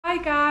Hi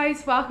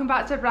guys, welcome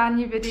back to a brand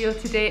new video.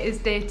 Today is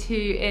day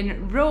 2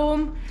 in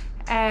Rome.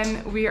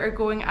 We are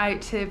going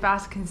out to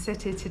Vatican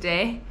City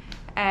today.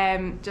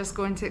 Just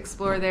going to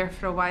explore there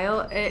for a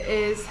while. It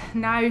is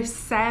now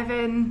it's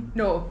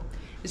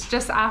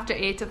just after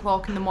 8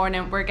 o'clock in the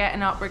morning. We're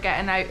getting up, we're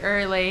getting out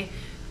early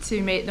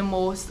to make the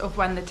most of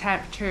when the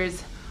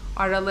temperatures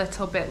are a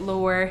little bit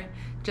lower,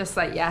 just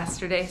like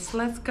yesterday. So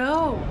let's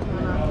go.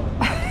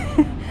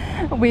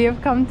 We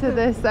have come to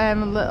this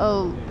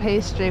little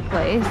pastry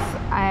place.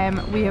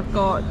 We have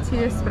got 2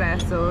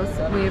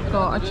 espressos, we've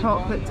got a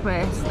chocolate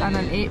twist and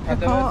an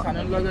apricot. Apricot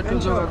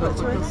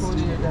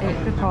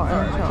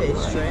and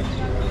chocolate.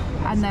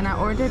 And then I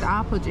ordered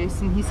apple juice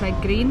and he said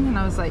green and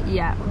I was like,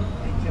 yeah.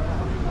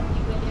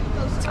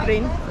 It's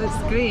green. It's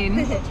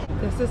green.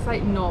 This is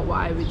like not what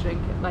I would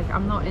drink. Like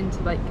I'm not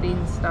into like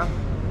green stuff.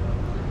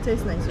 It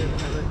tastes nicer than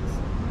it looks.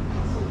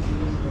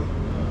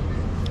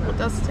 It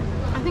does.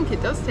 I think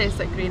it does taste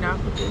like green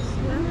apple juice.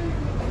 Yeah.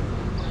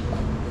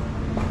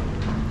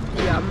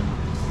 Yum.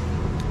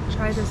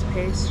 Try this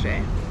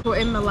pastry. So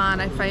in Milan,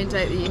 I found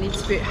out that you need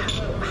to put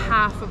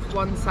half of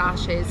one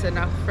sachet is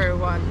enough for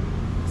one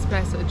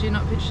espresso. Do you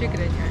not put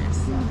sugar in yours?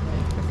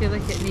 I feel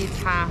like it needs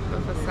half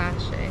of a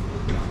sachet.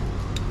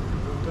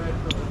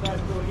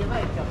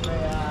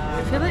 I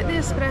feel like the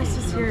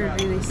espressos here are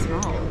really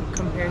small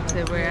compared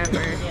to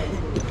wherever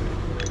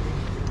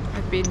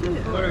I've been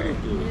before.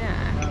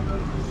 Yeah.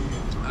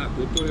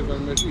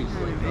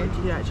 Anyway,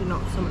 did you actually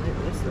knock someone out of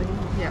this thing?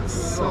 Yeah,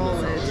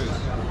 solid.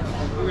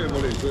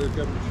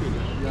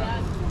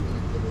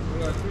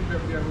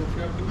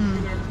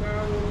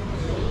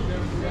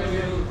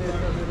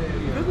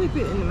 Probably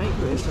put it in the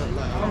microwave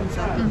like 10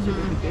 seconds, it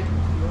would be good.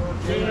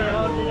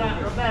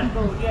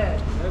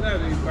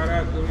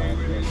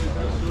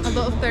 A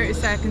little 30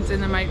 seconds in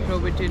the micro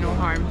would do no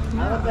harm.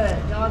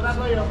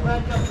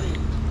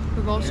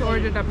 We've also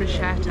ordered a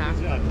bruschetta.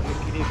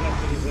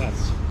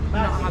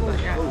 Not had that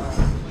yet.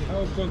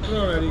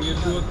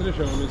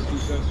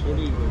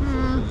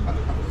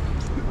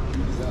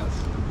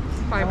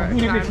 Five out of 10.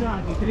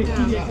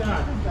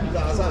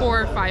 4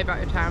 or 5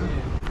 out of 10.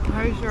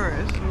 How's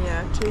yours?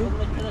 Yeah, 2.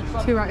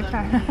 2 out of 10.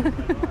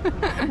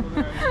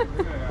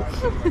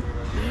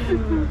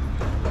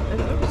 If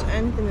there was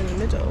anything in the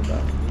middle,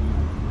 but...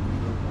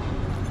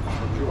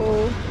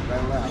 Oh,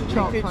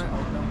 Chocolate.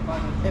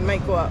 It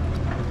might go up.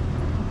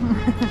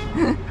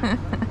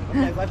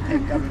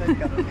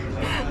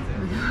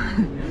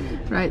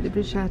 Right, the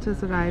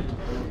bruschetta's arrived.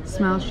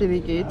 Smells really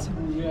good.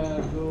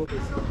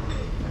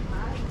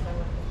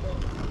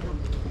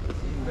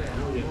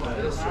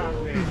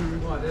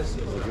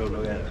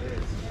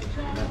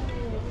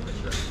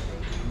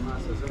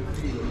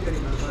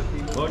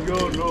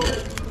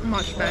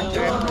 Much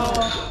better.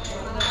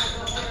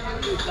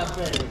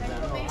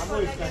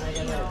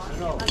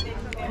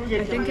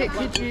 I think it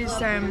could use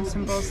some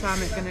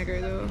balsamic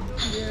vinegar though.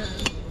 Yeah.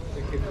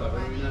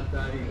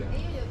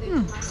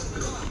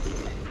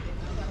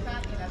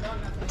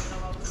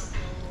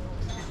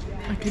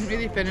 I couldn't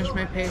really finish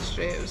my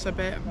pastry, it was a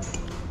bit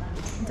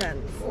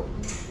Dense.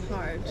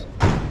 Hard.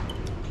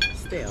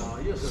 Stale.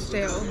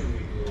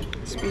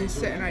 It's been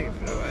sitting out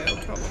for a while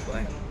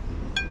probably.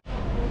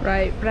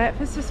 Right,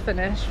 breakfast is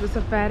finished. It was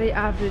a very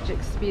average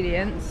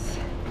experience.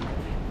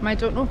 I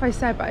don't know if I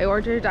said, but I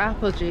ordered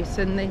apple juice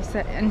and he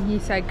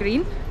said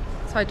green.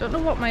 So I don't know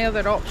what my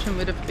other option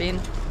would have been.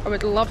 I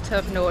would love to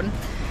have known.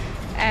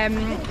 I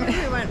think where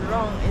we went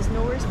wrong is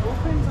nowhere's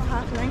open till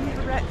 9:30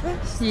 for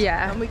breakfast.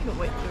 Yeah. And we couldn't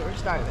wait till we were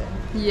starving.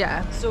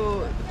 Yeah. So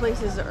the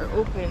places that are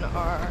open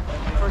are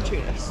for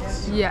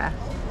tourists. Yeah.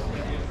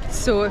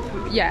 So if,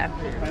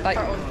 like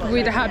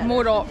we'd have had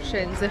more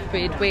options if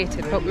we'd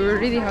waited, but we were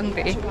really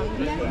hungry.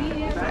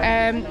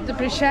 The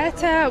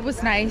bruschetta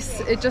was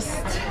nice. It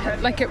just,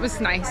 it was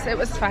nice. It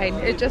was fine.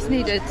 It just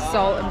needed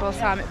salt and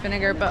balsamic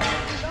vinegar, but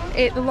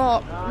ate a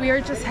lot. We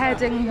are just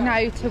heading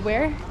now to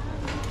where?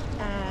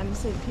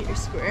 St. Peter's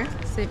Square.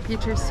 St.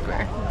 Peter's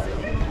Square.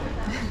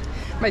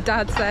 My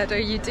dad said, "Are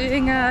you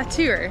doing a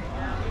tour?"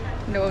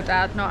 No,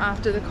 Dad, not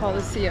after the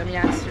Colosseum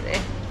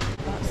yesterday.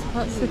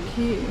 That's so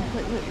cute.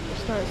 Look, it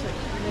starts like...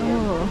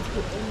 Oh.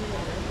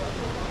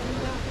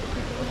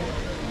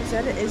 He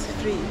said it is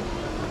free.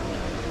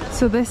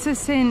 So this is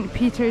St.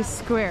 Peter's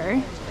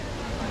Square.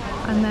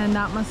 And then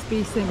that must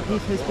be St.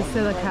 Peter's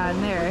Basilica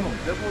in there.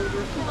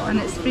 And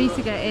it's free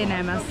to get in,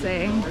 I must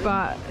say.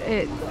 But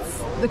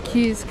the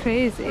queue's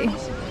crazy.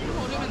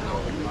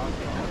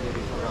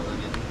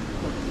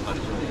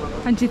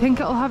 And do you think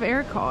it'll have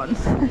aircon?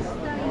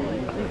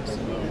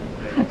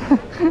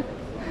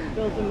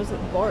 Building was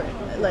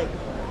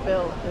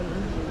built in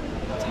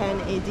 10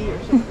 AD or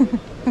something.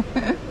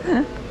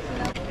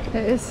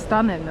 It is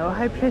stunning though.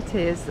 How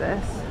pretty is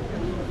this?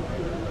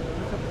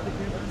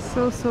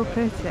 So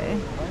pretty.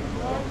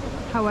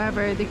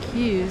 However, the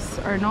queues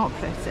are not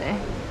pretty.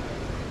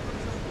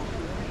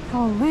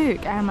 Oh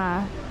look,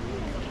 Emma.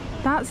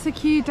 That's the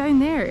queue down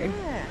there.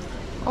 Yeah.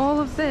 All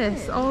of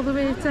this, all the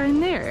way down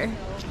there.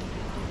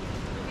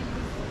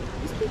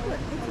 These people are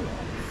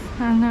idiots.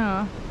 I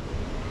know.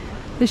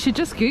 They should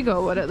just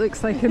Google what it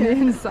looks like in the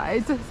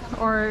inside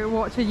or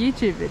watch a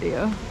YouTube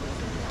video.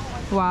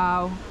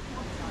 Wow.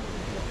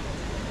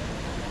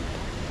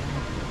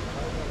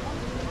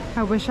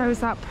 I wish I was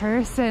that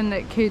person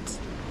that could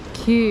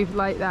queue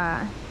like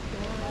that.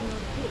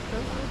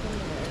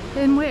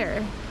 In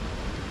where?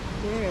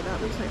 There,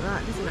 that looks like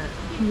that, doesn't it?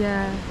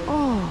 Yeah.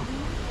 Oh.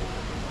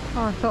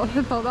 Oh, I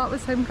thought that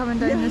was him coming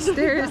down the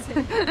stairs.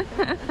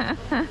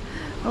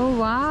 Oh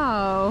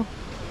wow.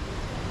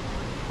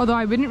 Although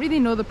I wouldn't really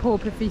know the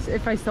Pope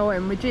if I saw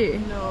him, would you?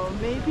 No,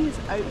 maybe his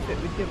outfit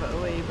would give it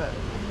away, but...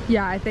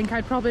 Yeah, I think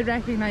I'd probably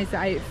recognise the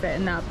outfit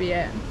and that'd be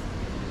it.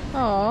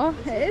 Oh,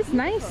 it is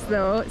nice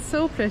though. It's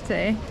so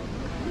pretty.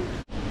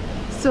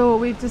 So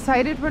we've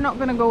decided we're not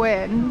going to go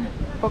in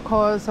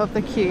because of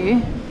the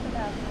queue.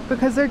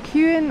 Because they're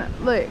queuing,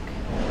 look.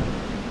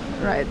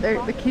 Right,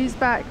 the queue's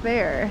back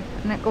there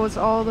and it goes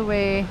all the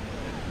way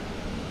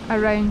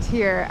around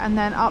here and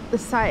then up the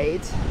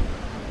side.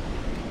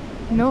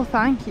 No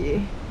thank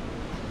you.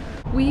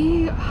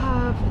 We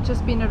have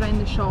just been around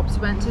the shops,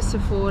 went to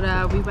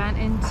Sephora, we went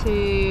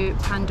into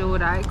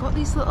Pandora. I got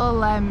these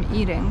little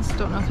earrings,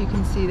 don't know if you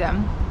can see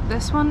them.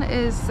 This one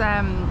is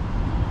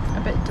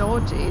a bit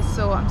dodgy,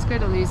 so I'm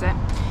scared to lose it.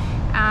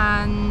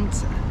 And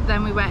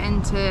then we went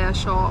into a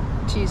shop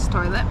to use the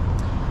toilet.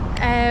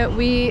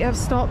 We have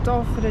stopped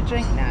off for a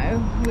drink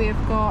now.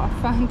 We've got a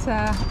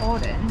Fanta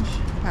orange.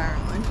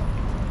 Apparently.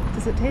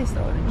 Does it taste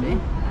orangey?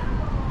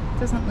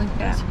 Doesn't look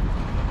it.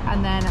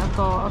 And then I've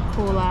got a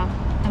cola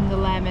and the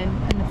lemon,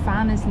 and the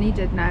fan is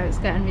needed now, it's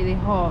getting really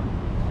hot.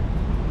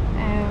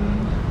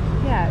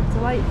 Yeah,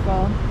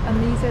 delightful.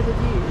 And these are the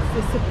views.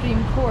 The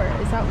Supreme Court,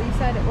 is that what you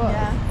said it was?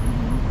 Yeah.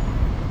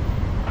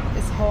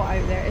 It's hot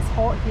out there. It's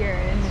hot here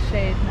in the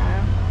shade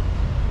now.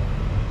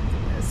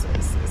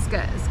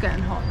 It's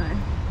getting hot now.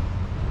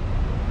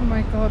 Oh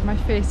my god, my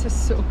face is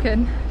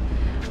soaking.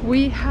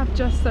 We have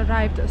just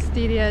arrived at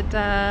Osteria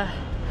da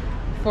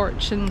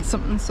Fortune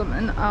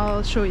something.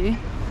 I'll show you.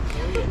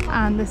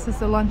 And this is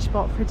the lunch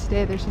spot for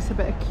today. There's just a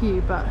bit of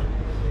queue, but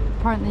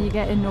apparently you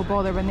get in no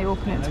bother when they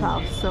open at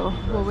 12, so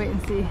we'll wait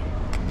and see.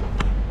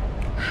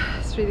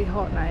 It's really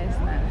hot now,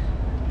 isn't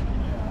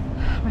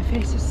it? My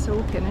face is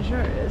soaking, as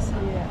yours is.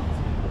 Yeah.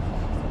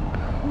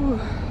 Whew.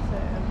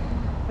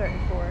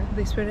 34. At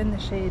least we're in the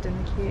shade in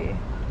the queue.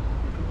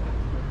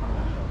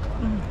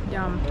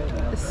 Yum.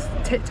 It's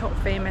TikTok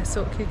famous,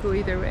 so it could go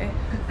either way.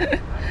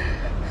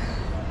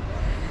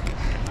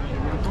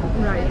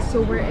 Right,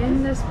 so we're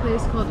in this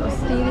place called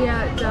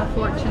Osteria da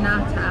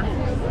Fortunata,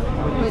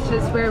 which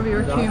is where we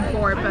were queuing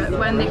for, but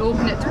when they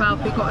open at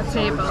 12 we got a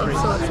table,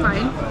 so it's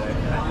fine.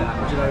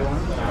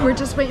 We're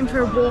just waiting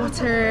for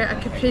water, a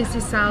caprese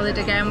salad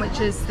again, which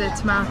is the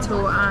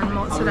tomato and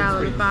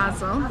mozzarella with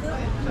basil.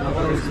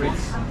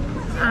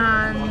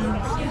 And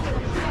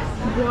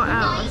what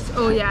else?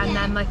 Oh yeah, and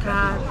then like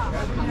a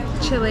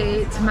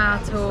chili,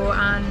 tomato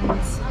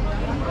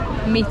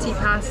and meaty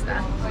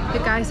pasta. The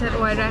guy said,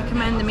 oh, I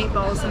recommend the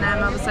meatballs, and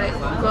I was like,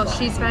 well,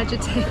 she's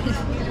vegetarian.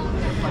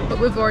 But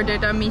we've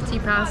ordered a meaty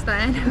pasta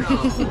anyway.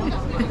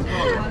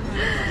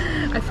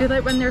 I feel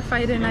like when they're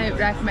fighting out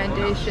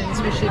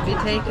recommendations, we should be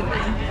taking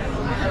them.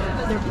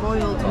 They're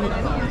boiled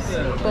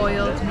meatballs.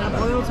 Boiled meatballs.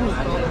 Boiled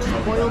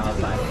meatballs, boiled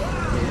beef,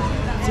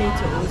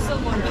 potatoes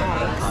and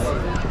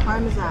eggs,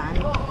 parmesan,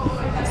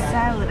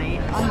 celery,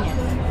 onion,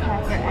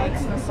 pepper,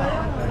 eggs and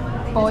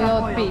salt.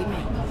 Boiled beef.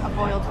 A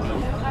boiled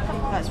beef.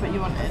 That's what you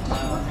wanted.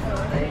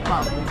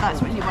 Well,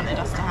 that's what you wanted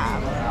us to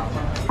have.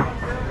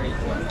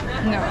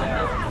 No,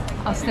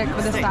 I'll stick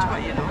with the Stick to what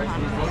salad. you don't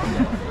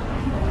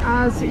have.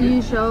 As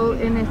usual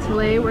in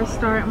Italy, we're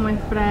starting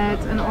with bread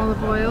and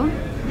olive oil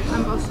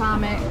and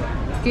balsamic.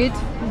 Good?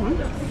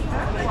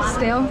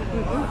 Still?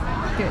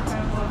 Good.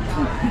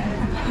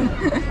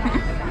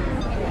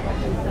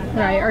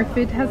 Right, our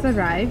food has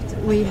arrived.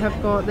 We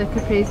have got the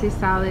caprese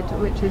salad,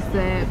 which is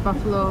the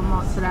buffalo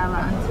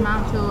mozzarella and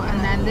tomato, and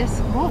then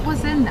this, what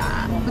was in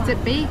that? Was it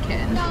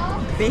bacon?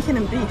 Bacon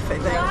and beef, I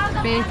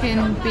think.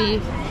 Bacon,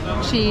 beef,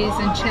 cheese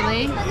and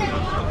chili.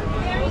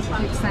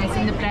 Looks nice,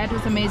 and the bread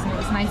was amazing. It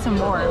was nice and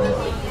warm.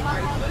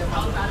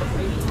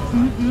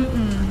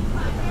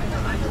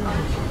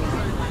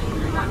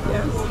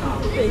 Yes,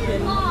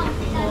 bacon.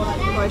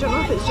 Oh, I don't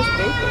know if it's just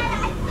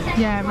bacon.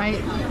 Yeah, it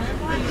might.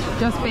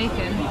 Just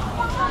bacon.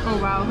 Oh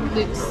wow,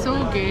 looks so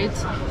good.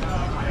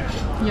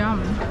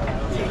 Yum.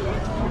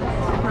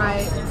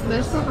 Right,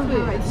 this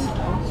food.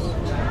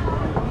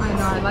 I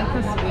know, I like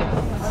this food.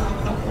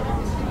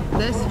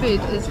 This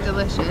food is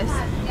delicious.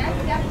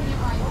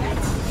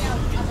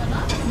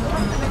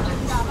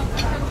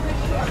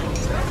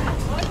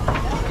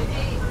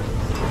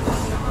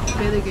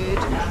 Really good.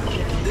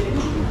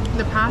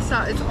 The pasta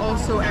is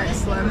also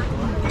excellent.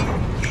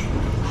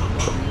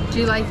 Do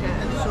you like it?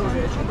 It's so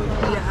good.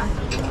 Yeah.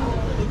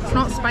 It's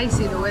not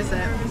spicy though, is it?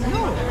 No,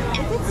 I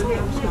did say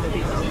it was going to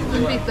be though.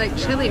 There'd be like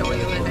chili oil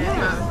in it,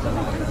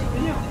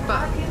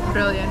 but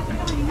brilliant.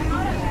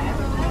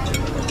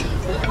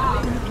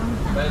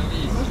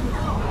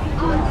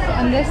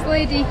 And this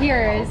lady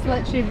here is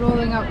literally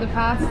rolling up the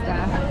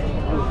pasta.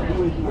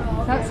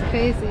 That's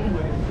crazy.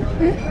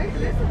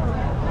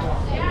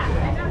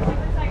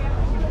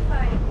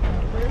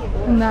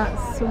 And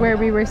that's where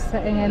we were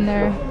sitting in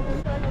there.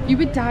 You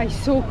would die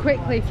so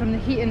quickly from the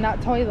heat in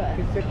that toilet.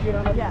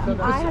 Yeah,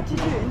 I had to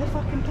do it in the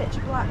fucking pitch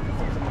black because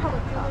there was a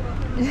power cut.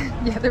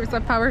 Yeah, there was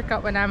a power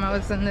cut when Emma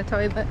was in the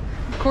toilet.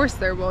 Of course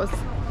there was.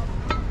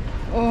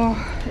 Oh,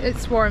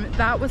 it's warm.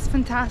 That was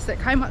fantastic.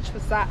 How much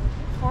was that?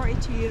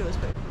 €42,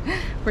 but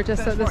we're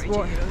just at this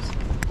water.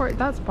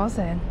 That's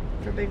buzzing.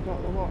 For a big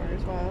bottle of water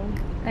as well.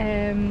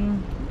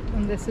 And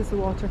this is the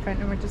water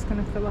fountain we're just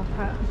going to fill up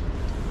at.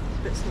 It's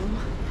a bit slow.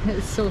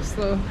 It's so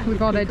slow.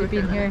 We've already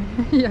been here.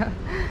 Yeah.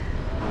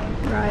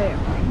 Right.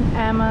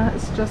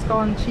 Emma's just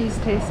gone cheese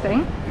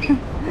tasting.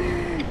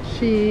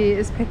 She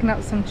is picking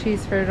up some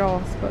cheese for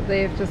Ross, but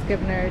they've just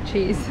given her a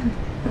cheese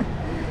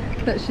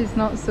that she's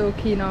not so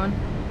keen on.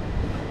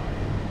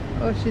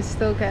 Oh, she's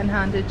still getting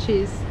handed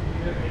cheese.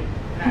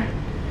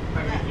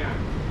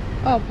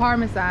 Oh,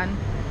 Parmesan. I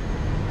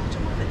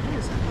don't know if it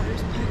is. I thought it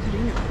was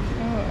pecorino.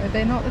 Oh, are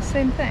they not the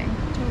same thing? I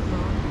don't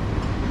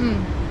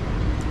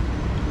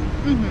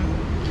know.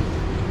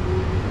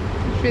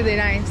 It's really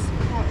nice.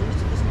 Oh, it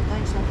isn't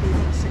nice after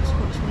like a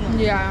 6-course meal.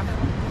 Yeah.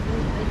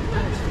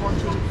 And it's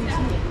 40 a piece.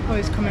 Oh,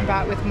 he's coming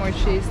back with more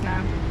cheese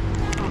now.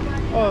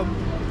 Oh.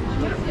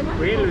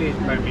 Quello is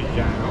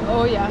parmigiano.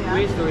 Oh yeah.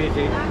 Questo is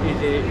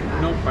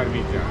non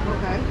parmigiano.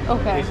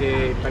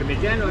 Okay.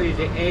 Parmigiano is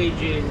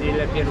aged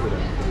nella pianura.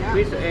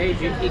 Questo è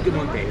aged in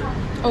Montego.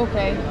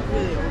 Okay.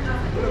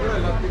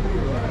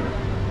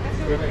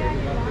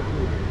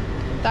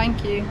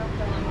 Thank you.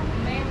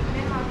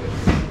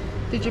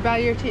 Did you buy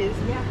your cheese?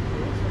 Yeah.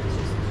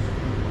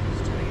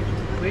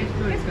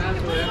 Questo è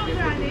stato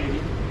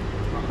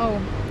Oh,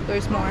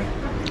 there's more.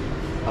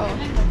 Oh.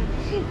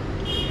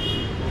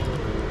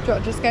 Do you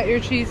want to just get your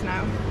cheese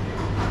now?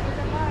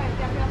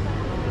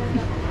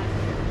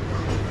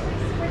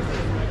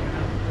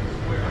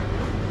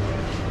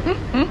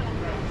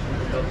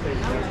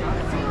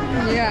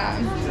 Yeah.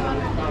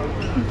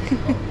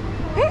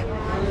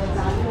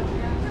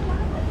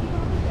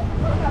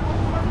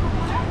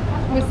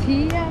 Was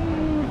he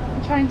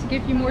trying to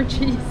give you more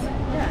cheese?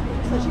 Yeah,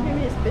 so she gave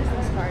me his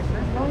business card and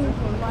I longing for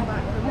him to come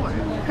back for more.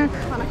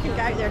 And I couldn't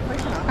get out there quick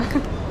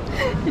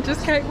enough. He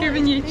just kept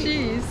giving you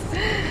cheese.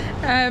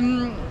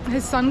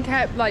 His son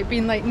kept like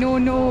being like, no,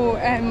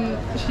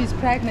 she's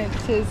pregnant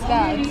to his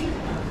dad.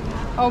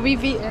 Oh,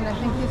 we've eaten. I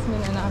think he's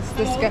meaning us.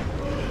 This guy.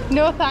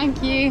 No,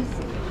 thank you.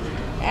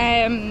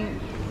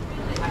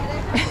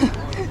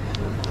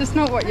 Just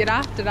not what you're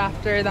after that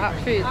food.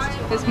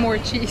 It's more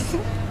cheese.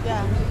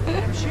 Yeah,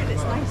 I'm sure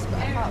it's nice, but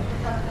I thought...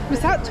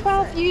 Was that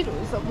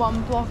 €12 at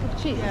one block of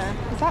cheese? Yeah.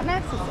 Is that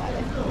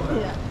necessary?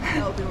 Yeah,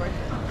 that'll be worth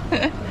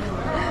it.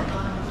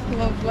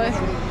 Lovely.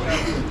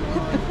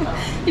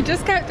 He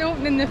just kept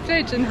opening the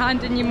fridge and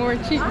handing you more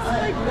cheese.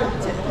 I like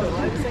looked at it though.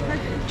 I was like,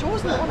 I've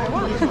chosen the one I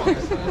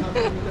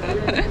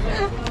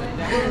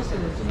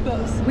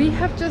want. We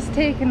have just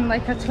taken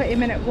like a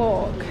 20-minute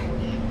walk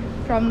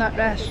from that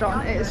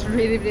restaurant. It's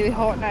really, really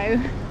hot now.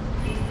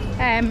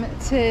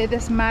 To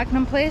this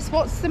Magnum place.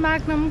 What's the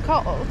Magnum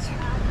called?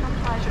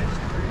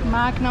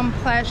 Magnum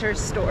Pleasure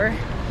Store,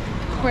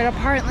 where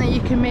apparently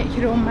you can make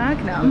your own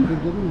Magnum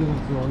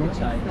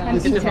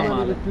and eat it.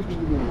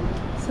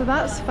 So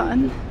that's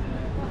fun.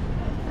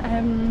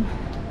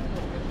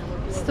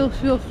 Still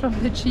full from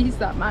the cheese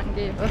that man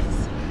gave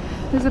us.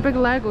 There's a big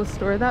Lego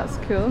store, that's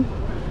cool.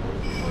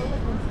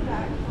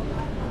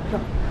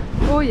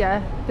 Oh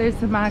yeah, there's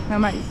the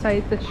Magnum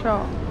outside the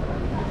shop.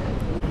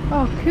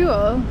 Oh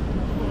cool.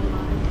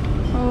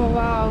 Oh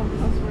wow.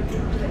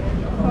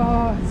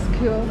 Oh, it's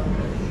cool.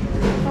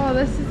 Oh,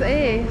 this is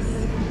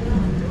ace.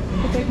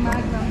 The big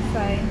Magnum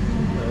sign.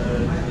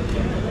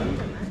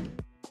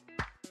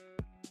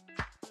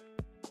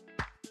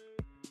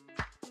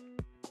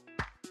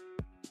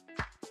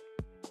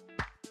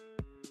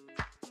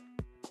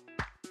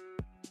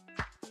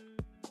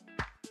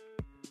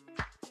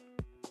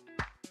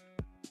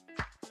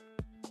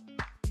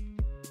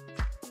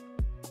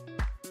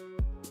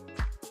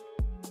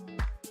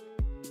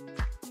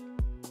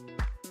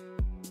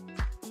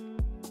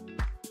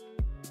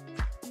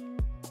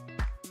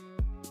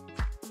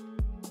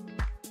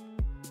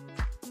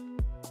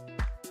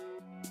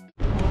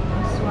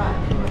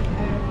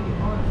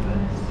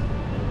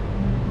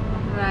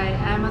 Right,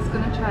 Emma's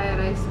gonna try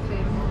her ice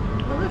cream.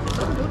 Oh look, it's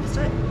overdosed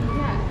it.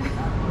 Yeah.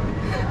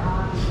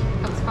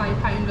 That's £5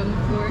 on the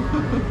floor.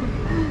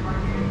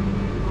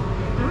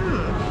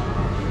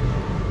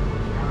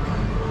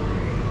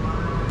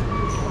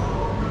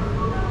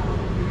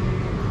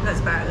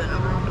 That's better than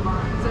other.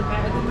 Is it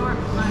better than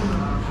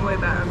normal? Way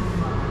better.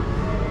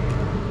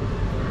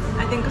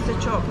 I think because the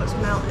chocolate's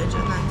melted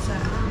and then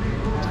set.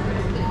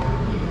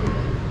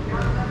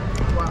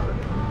 Wow.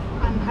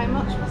 And how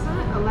much was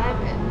that?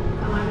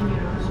 11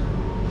 euros.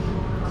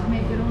 To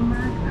make your own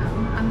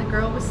Magnum. And the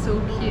girl was so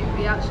cute.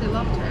 We actually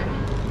loved her.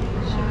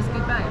 She was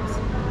good vibes.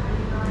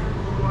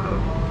 Wow.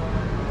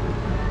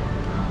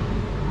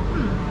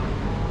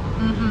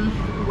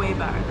 Way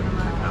better than a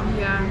Magnum.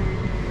 Yeah.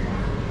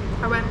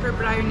 I went for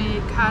brownie,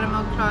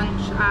 caramel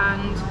crunch,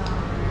 and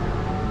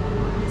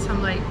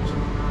some like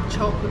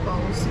chocolate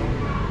balls.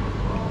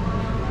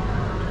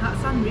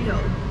 That's unreal.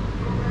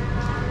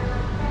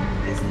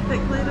 It's a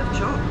thick layer of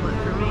chocolate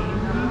for me.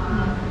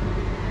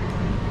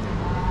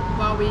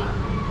 While we...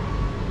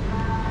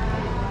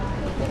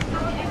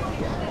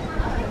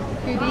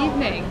 Good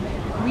evening.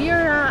 We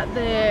are at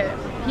the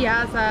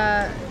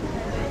Piazza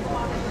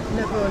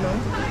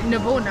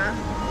Navona.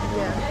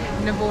 Yeah,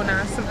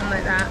 Navona, something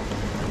like that.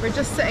 We're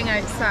just sitting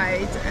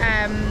outside.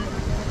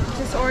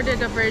 Just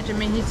ordered a virgin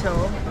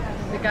mojito.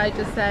 The guy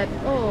just said,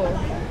 "Oh,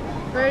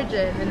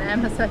 virgin," and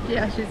Emma said,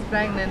 "Yeah, she's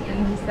pregnant,"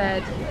 and he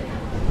said,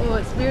 "Oh,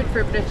 it's weird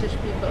for British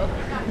people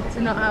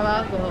to not have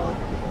alcohol."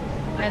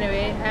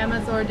 Anyway,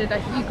 Emma's ordered a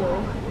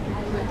Hugo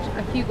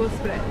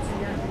spritz.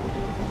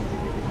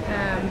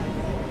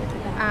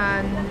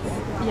 And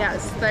yeah,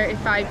 it's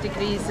 35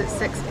 degrees at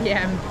 6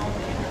 p.m.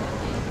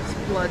 It's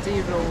bloody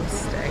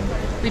roasting.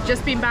 We've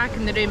just been back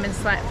in the room and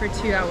slept for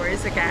 2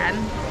 hours again.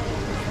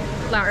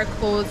 Let our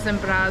clothes and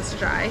bras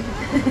dry.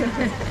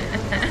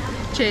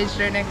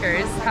 Changed our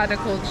knickers, had a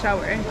cold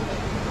shower.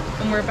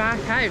 And we're back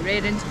out,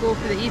 ready to go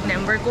for the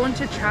evening. We're going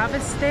to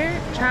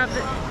Travestere,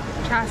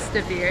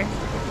 Travestere,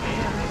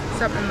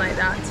 something like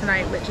that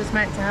tonight, which is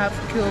meant to have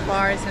cool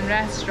bars and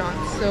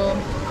restaurants. So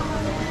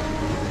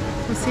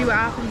we'll see what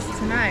happens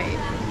tonight.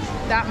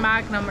 That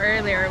magnum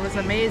earlier was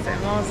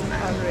amazing, wasn't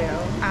it?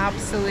 Unreal.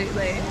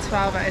 Absolutely,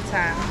 12 out of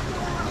 10.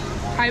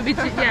 How would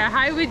you? Yeah,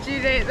 how would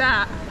you rate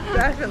that?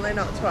 Definitely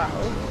not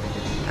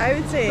 12. I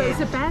would say So it's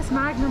the best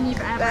magnum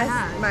you've ever best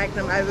had.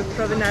 magnum. I would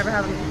probably never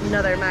have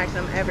another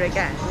magnum ever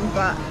again,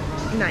 but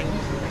 9.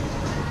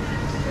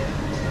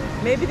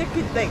 Maybe they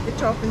could, like, the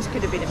toppings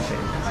could have been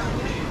improved.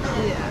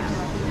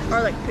 Yeah.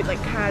 Or like put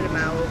like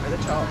caramel over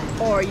the top,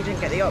 or you didn't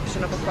get the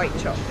option of a white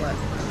chocolate.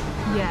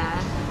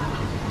 Yeah.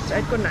 So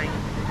I'd go 9.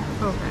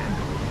 Okay.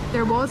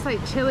 There was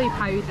like chili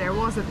powder,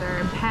 wasn't there,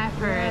 and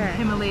pepper and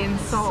Himalayan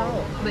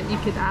salt that you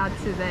could add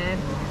to the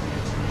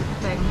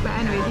thing. But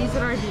anyway, these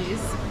are our views.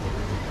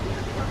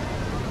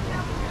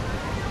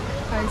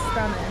 How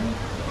stunning.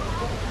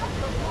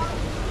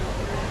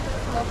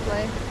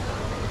 Lovely.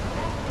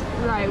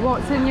 Right,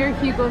 what's in your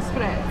Hugo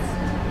Spritz?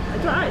 I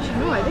don't actually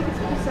know. I think it's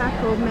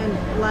Prosecco, mint,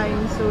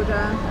 lime,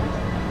 soda.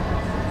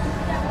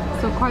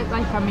 So quite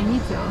like a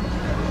mojito.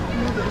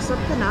 No, there's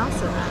something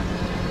else in it.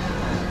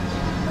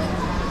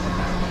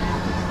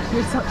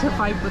 You're such a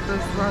vibe with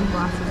those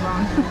sunglasses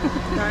on.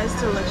 That is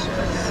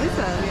delicious. Is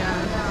it?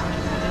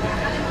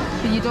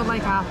 Yeah. But you don't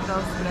like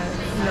Aperol Spritz?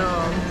 No,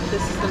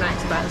 this is the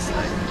next best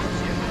thing.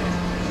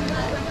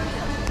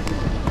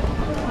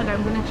 And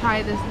I'm going to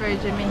try this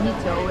virgin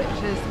mojito, which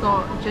has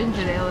got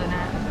ginger ale in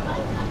it.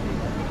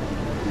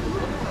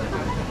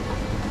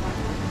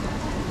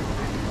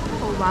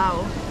 Oh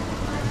wow.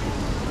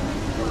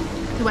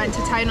 We went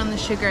to town on the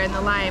sugar and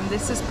the lime.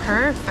 This is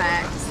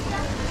perfect.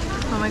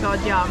 Oh my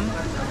god, yum.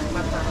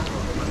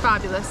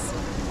 Fabulous.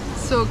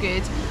 So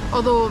good.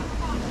 Although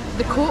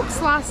the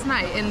Cokes last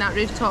night in that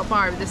rooftop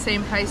bar were the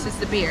same price as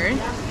the beer.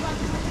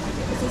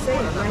 It's the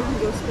same. My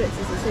Hugo Spritz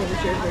is the same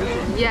as your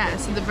version. Yeah,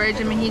 so the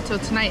virgin mojito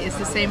tonight is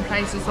the same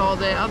price as all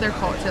the other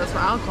cocktails with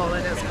alcohol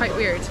in it. It's quite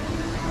weird.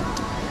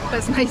 But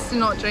it's nice to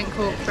not drink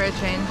Coke for a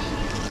change.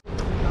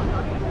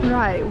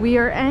 Right, we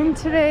are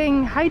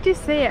entering, how do you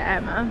say it,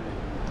 Emma?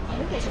 I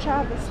think it's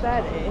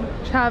Travestere.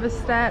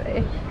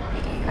 Travestere.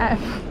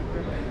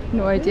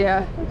 No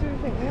idea. What do you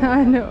think?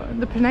 I know,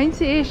 the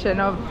pronunciation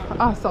of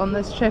us on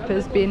this trip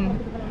has been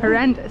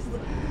horrendous.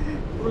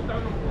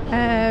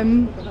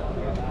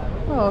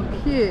 Oh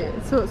cute.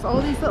 So it's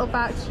all these little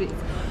back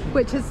streets,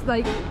 which is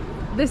like,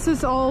 this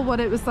is all what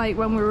it was like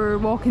when we were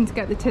walking to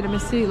get the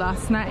tiramisu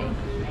last night.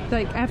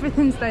 Like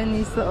everything's down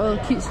these little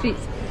cute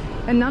streets,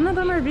 and none of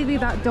them are really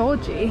that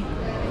dodgy.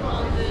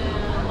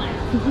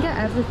 You can get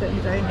everything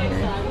down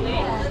here.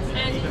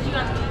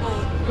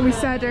 We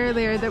said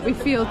earlier that we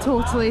feel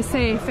totally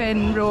safe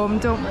in Rome,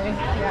 don't we?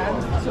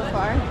 Yeah, so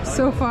far.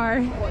 So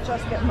far. Watch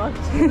us get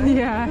mugged.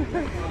 Yeah.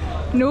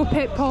 No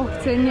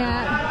pickpocketing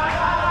yet.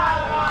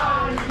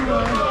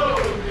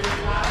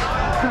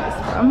 That's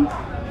fun.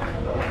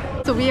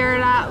 So we are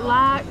at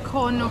La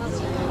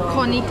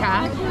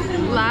Canonica.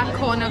 La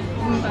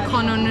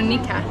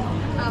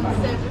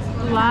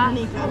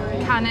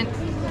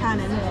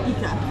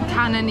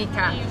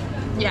Canonica.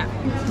 Yeah,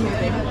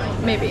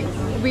 maybe.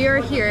 We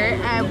are here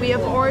and we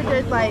have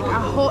ordered like a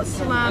hot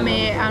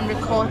salami and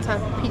ricotta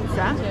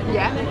pizza.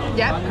 Yeah,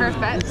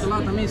 perfect.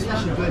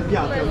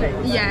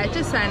 Yeah,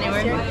 just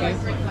anywhere.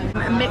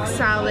 A mixed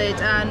salad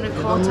and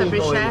ricotta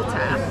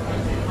bruschetta.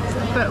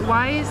 But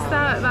why is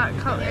that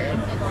colour?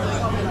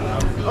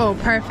 Oh,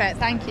 perfect,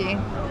 thank you.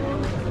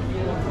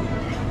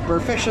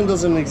 Perfection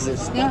doesn't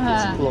exist.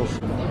 It's close.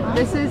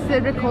 This is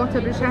the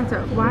ricotta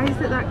bruschetta. Why is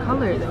it that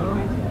colour though?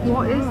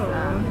 What is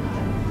that?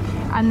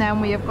 And then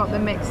we have got the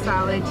mixed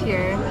salad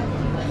here.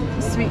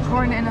 Sweet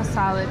corn in a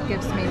salad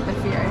gives me the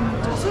fear.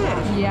 Does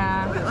it?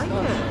 Yeah. I like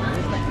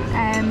it.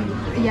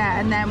 Yeah,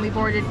 and then we've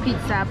ordered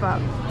pizza, but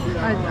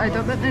I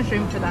don't think there's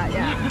room for that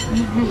yet.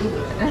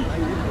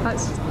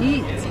 Let's just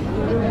eat.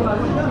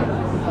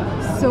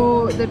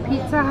 So the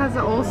pizza has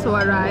also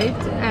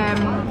arrived.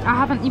 I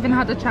haven't even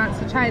had a chance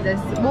to try this.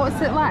 What's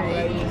it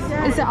like?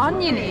 Is it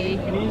oniony?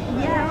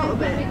 Yeah, a little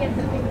bit.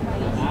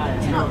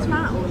 It's not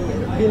tomato.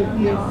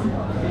 No.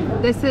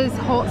 This is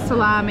hot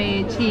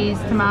salami, cheese,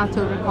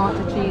 tomato,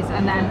 ricotta cheese,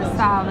 and then the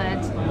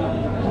salad.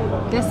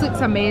 This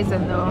looks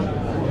amazing though.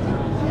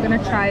 I'm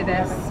gonna try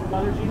this.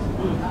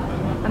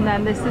 And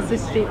then this is the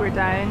street we're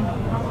down.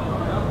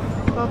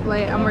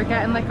 Lovely, and we're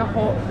getting like a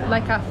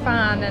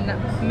fan and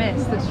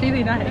mist. It's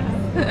really nice.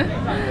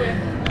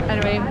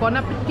 Anyway, bon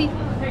appetit.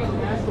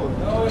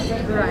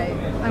 Right,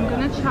 I'm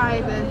gonna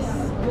try this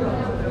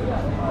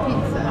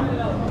pizza.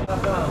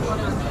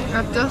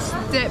 I've just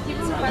dipped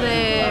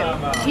the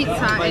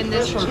pizza in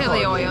this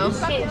chili oil.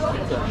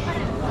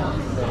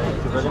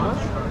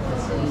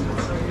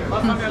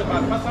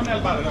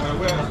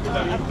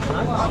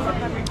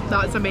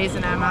 That's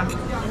amazing, Emma.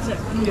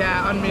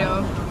 Yeah,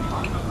 unreal.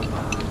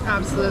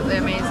 Absolutely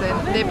amazing.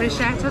 The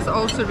bruschetta is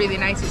also really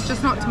nice. It's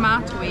just not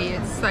tomatoey.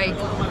 It's like,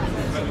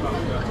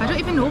 I don't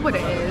even know what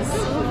it is.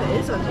 It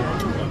is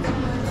onion.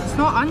 It's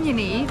not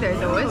oniony either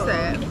though, is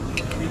it?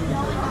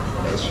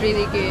 It's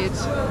really good.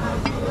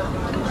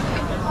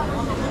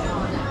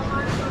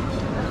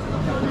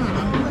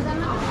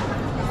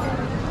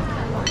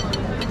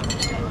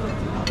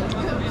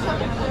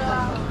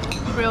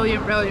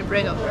 Brilliant, brilliant,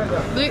 brilliant.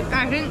 Look,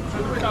 I think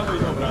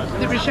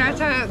the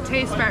bruschetta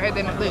tastes better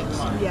than it looks.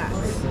 Yes.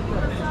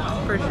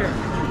 For sure.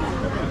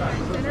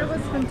 Dinner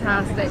was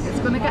fantastic. It's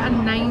going to get a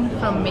 9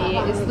 from me.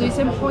 It's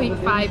losing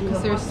 0.5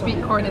 because there's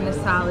sweet corn in the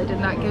salad,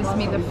 and that gives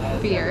me the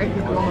fear.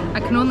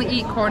 I can only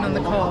eat corn on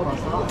the cob.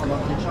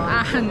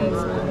 And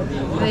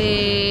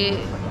the...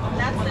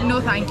 no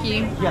thank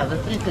you. Yeah, the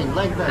 3 things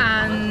like that.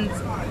 And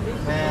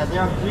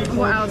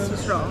what else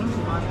was wrong?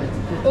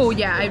 Oh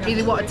yeah, I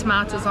really wanted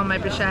tomatoes on my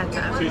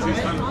bruschetta.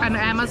 And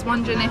Emma's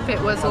wondering if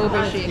it was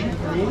aubergine.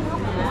 I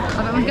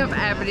don't think I've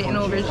ever eaten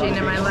aubergine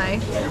in my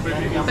life.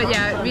 But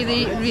yeah,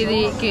 really,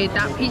 really good.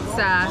 That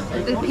pizza,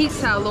 the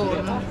pizza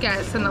alone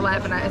gets an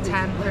 11 out of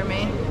 10 for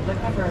me.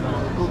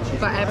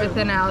 But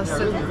everything else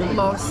has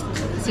lost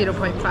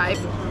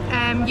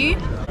 0.5. You?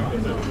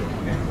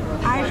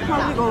 I'd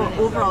probably go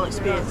overall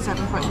experience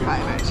 7.5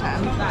 out of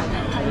 10.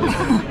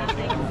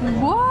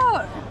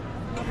 What?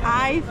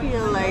 I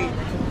feel like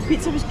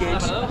pizza was good,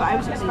 but I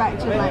was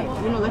expecting like,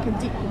 you know, like a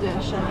deep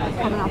dish and like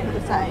coming up at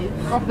the sides.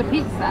 Of the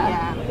pizza?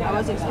 Yeah, I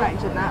was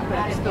expecting that,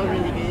 but it's still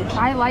really good.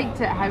 I liked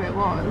it how it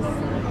was.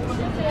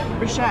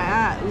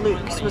 Bruschetta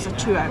looks was a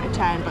 2 out of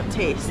 10, but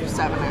taste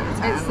 7 out of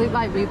 10. It looked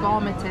like we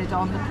vomited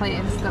on the plate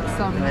and stuck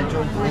some.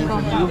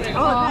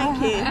 Oh,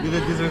 thank you. Do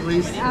the dessert,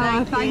 please.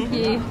 Oh, thank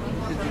you.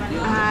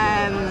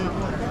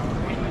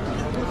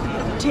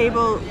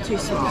 Table too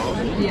small.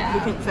 Yeah. We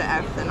couldn't fit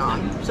everything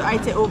on. So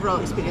I'd say overall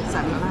experience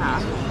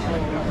 7.5.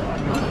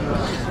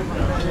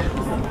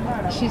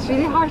 She's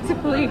really hard to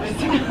please.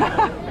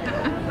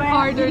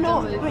 Harder you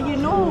know, to please. but you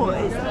know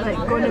it's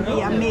like going to be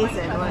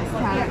amazing when it's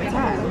 10 out of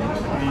 10.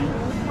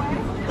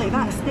 Like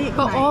that steak.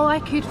 But night. all I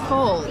could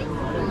fault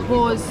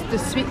was the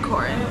sweet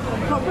corn.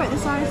 What about the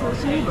size of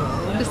the table?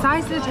 The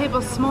size of the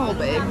table's small,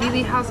 but it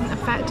really hasn't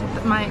affected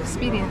my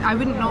experience. I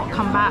would not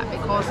come back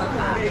because of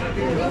that.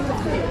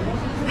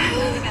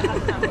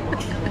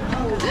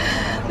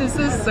 This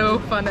is so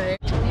funny.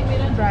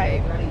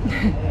 Right,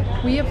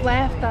 we have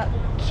left that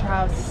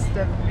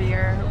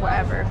Travestere,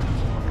 whatever,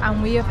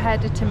 and we have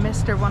headed to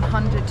Mr.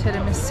 100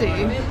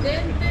 Tiramisu,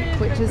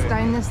 which is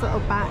down this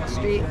little back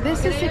street.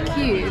 This is a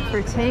queue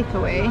for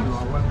takeaway.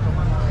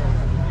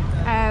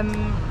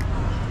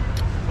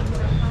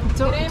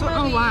 Don't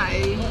know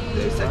why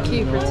there's a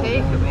queue for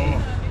takeaway.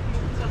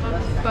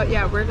 But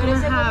yeah, we're gonna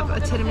have a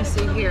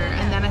tiramisu here,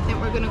 and then I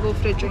think we're gonna go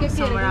for a drink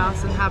somewhere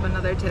else and have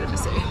another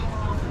tiramisu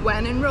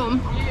when in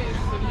Rome.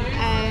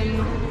 And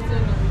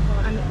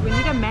we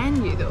need a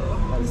menu though.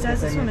 He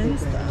says it's on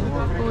Insta.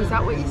 Oh, is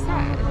that what you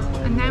said?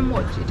 And then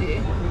what do you do?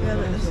 Yeah,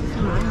 look, this is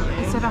the menu.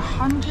 Is it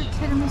 100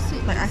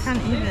 tiramisu? Like I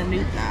can't even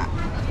read that.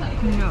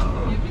 No.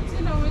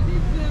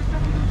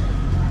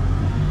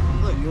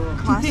 Look, Do you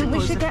classic think we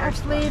was should the get our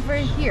first flavour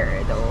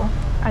here though?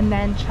 And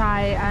then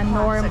try a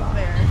normal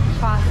there.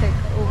 classic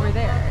over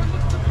there?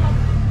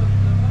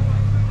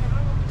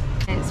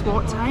 It's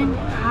what time?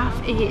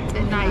 8:30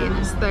 at night and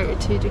it's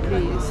 32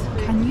 degrees.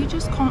 Can you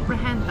just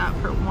comprehend that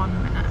for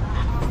 1 minute?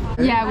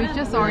 Yeah, we've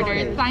just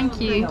ordered. Thank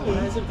you.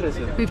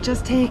 We've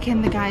just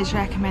taken the guy's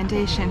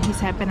recommendation. He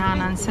said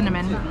banana and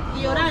cinnamon.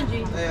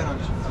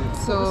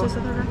 So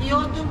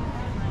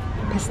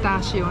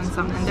pistachio and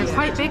something. They're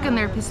quite big on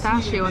their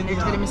pistachio and their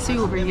tiramisu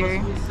over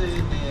here.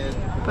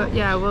 But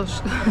yeah, we'll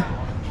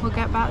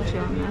get back to you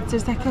on that.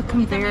 There's like a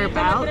conveyor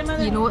belt.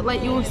 You know what,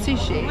 like your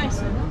sushi?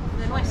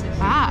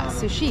 Ah,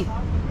 sushi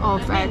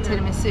of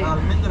tiramisu.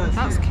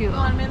 That's cool.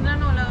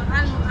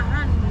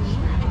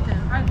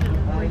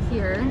 We're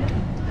here,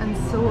 and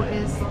so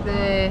is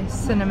the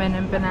cinnamon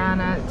and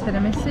banana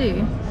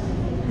tiramisu.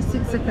 This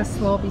looks like a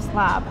slobby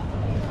slab.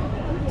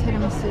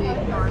 tiramisu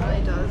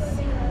normally does.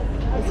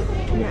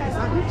 Yeah, is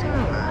that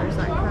Nutella or is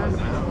that caramel?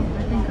 I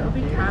think it'll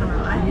be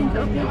caramel. I think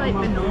it'll be like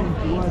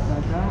banoffee.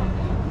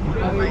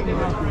 Oh my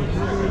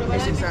god.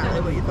 It's exactly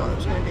what you thought it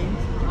was going to be.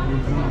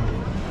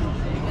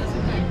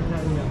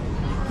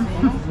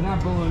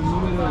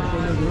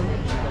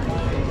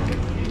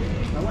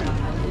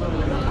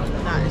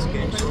 That is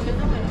good.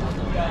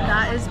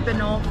 That is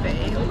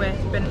banoffee with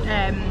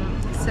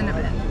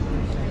cinnamon.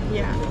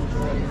 Yeah.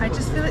 I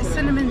just feel like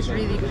cinnamon's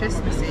really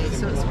Christmassy,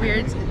 so it's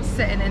weird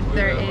sitting in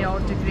 30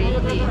 odd degree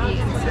heat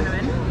eating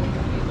cinnamon.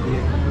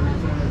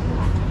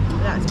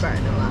 That's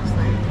better than last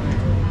night.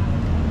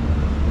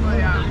 Oh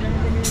yeah.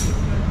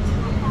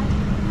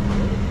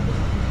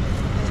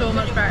 So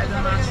much better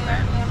than last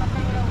time.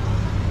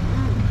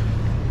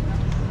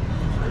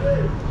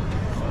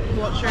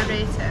 What's your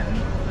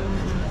rating?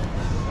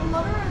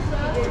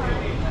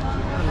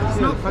 It's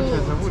not cold.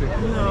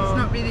 No. It's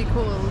not really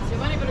cold.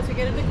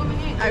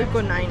 I would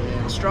go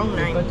 9, strong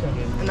 9,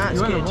 and that's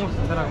good.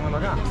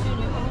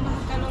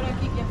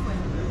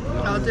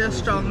 I'll do a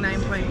strong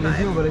 9.5.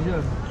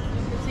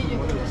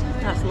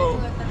 That's low.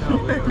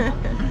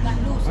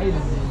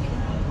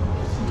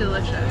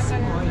 Delicious.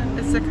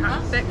 It's a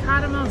bit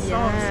caramel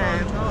sauce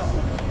on top.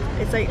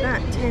 It's like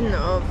that tin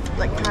of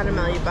like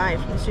caramel you buy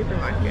from the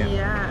supermarket.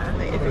 Yeah.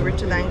 Like if you were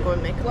to then go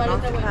and make a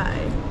panatta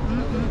pie.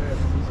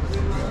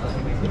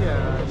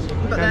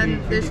 But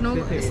then there's no,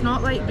 it's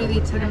not like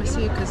really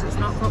tiramisu because it's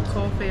not got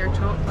coffee or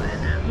chocolate in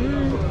it.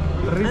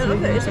 I don't know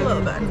if it is a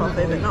little bit of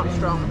coffee, but not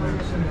strong.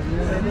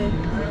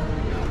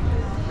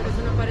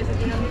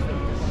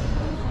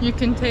 You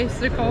can taste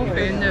the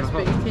coffee in this,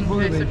 but you can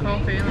taste the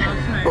coffee in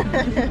last night.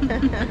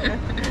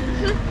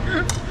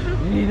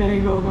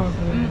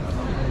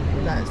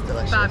 That is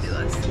delicious.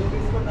 Fabulous.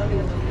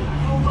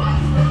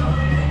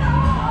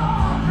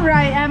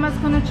 Right, Emma's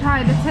gonna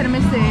try the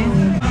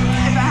tiramisu.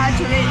 If I had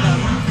to rate them,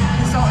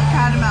 the salted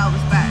caramel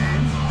was better.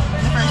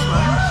 The first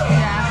one.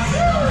 Yeah.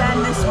 Then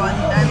this one,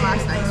 then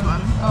last night's one.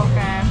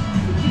 Okay.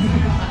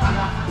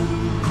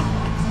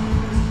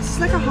 It's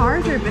like a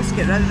harder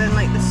biscuit rather than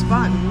like the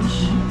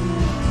sponge.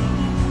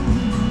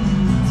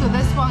 So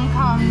this one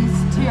comes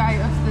 2 out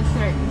of the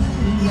 3.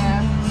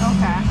 Yeah.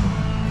 Okay.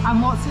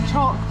 And what's the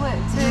chocolate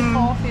to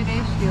coffee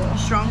ratio?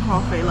 Strong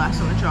coffee, less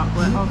on the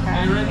chocolate.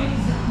 Okay.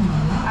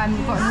 And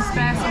we've got an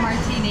espresso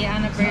martini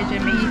and a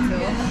virgin mojito.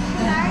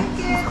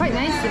 It's quite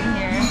nice in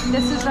here.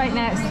 This is right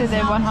next to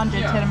the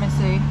 100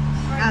 tiramisu.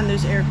 And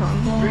there's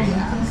aircon.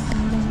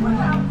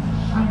 Yeah.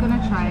 I'm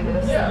gonna try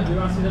this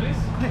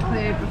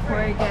quickly before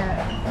I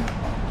get.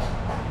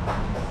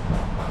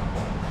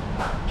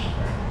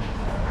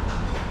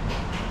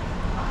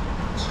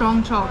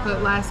 Strong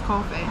chocolate, less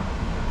coffee.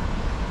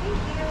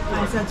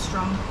 I said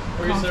strong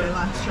coffee,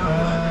 less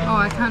chocolate. Oh,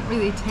 I can't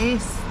really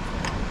taste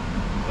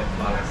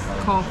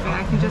coffee,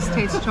 I can just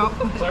taste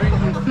chocolate.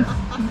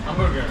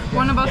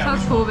 One of us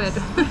has COVID.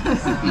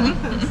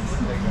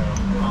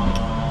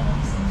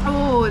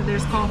 Oh,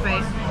 there's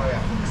coffee.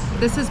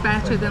 This is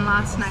better than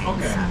last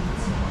night's.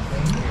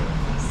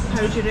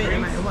 How would you rate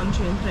them out of 1,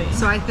 2 and 3?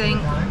 So I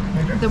think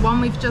the one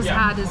we've just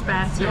had is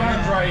better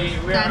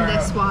than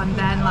this one,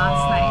 than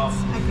last night's.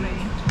 Agree.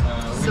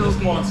 So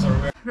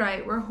good.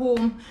 Right, we're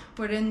home,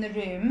 we're in the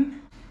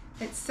room.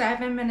 It's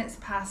 7 minutes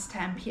past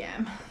 10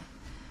 p.m.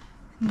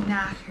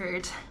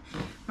 Knackered.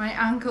 My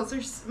ankles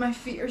are, my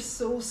feet are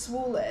so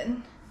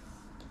swollen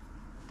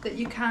that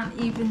you can't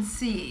even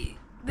see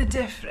the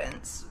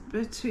difference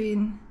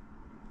between,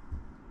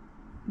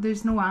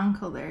 there's no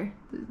ankle there,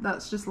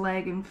 that's just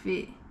leg and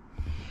feet.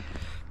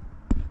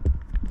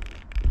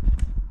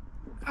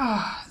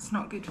 Oh, it's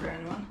not good for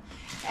anyone.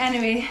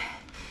 Anyway,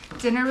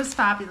 dinner was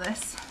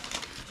fabulous.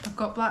 I've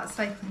got black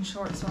cycling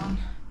shorts on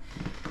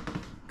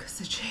because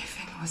the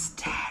chafing was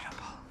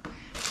terrible.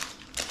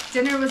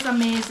 Dinner was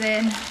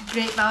amazing,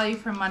 great value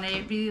for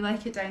money, really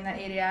like it down that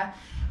area.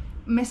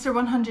 Mr.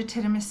 100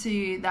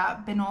 tiramisu,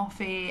 that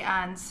banoffee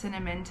and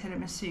cinnamon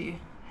tiramisu,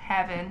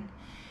 heaven.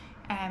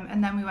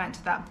 And then we went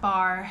to that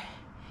bar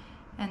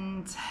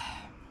and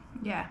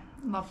yeah,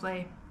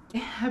 lovely.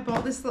 I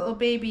bought this little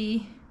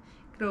baby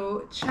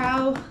grow,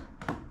 Ciao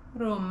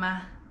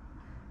Roma.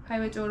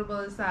 How adorable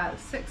is that?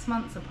 6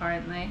 months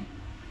apparently.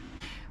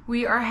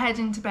 We are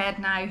heading to bed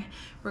now.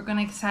 We're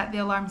gonna set the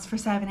alarms for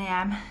 7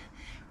 a.m.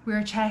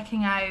 We're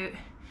checking out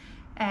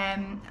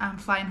and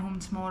flying home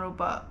tomorrow,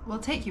 but we'll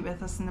take you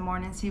with us in the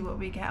morning, see what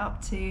we get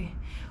up to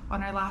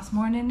on our last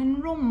morning in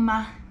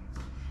Roma.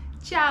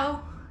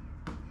 Ciao!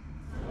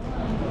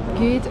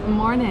 Good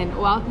morning,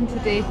 welcome to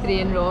day 3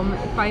 in Rome,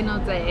 final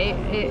day.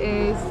 It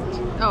is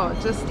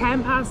just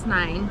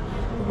 9:10.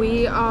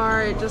 We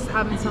are just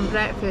having some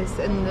breakfast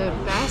in the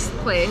best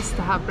place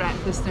to have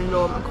breakfast in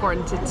Rome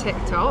according to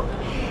TikTok.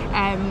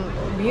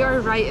 We are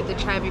right at the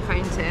Trevi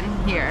Fountain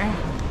here.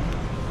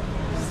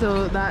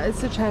 So that is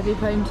the Trevi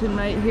Fountain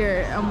right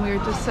here and we're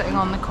just sitting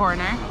on the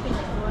corner.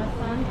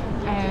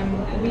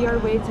 We are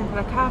waiting for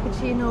a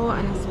cappuccino,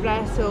 an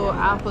espresso,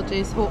 apple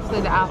juice.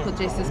 Hopefully the apple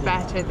juice is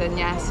better than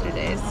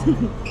yesterday's.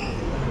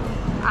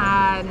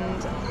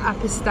 and a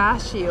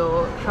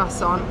pistachio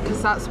croissant,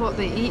 because that's what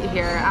they eat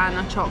here,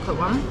 and a chocolate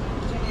one.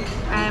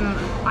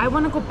 I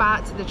want to go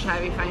back to the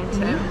Trevi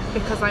Fountain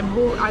because I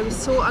was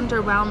so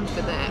underwhelmed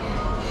with it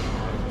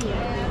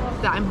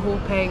that I'm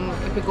hoping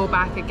if we go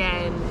back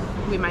again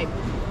we might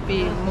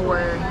be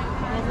more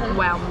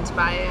whelmed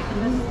by it.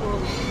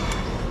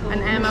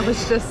 And Emma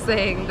was just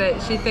saying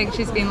that she thinks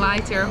she's been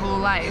lied to her whole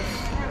life.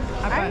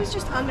 I was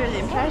just under the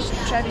impression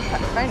Trevi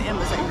Fountain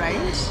was like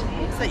round, so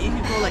that you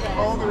could go like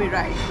all the way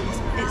round.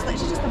 It's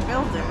literally just a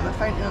building with a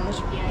fountain on the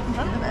in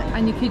front of it.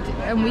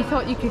 And we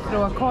thought you could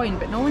throw a coin,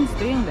 but no one's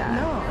doing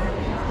that. No.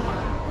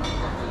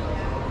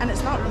 And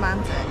it's not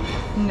romantic.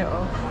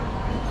 No.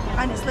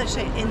 And it's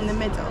literally in the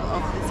middle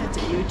of the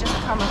city. You would just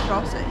come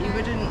across it. You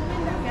wouldn't.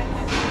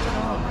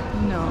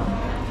 No.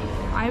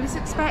 I was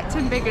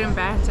expecting bigger and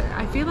better.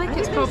 I feel like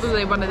it's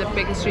probably one of the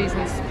biggest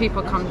reasons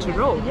people come to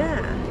Rome.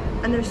 Yeah.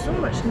 And there's so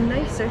much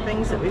nicer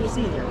things that we've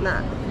seen than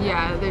that.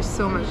 Yeah, there's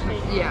so much.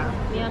 Yeah.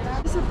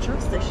 I just have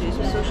trust issues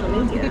with social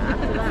media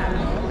after that.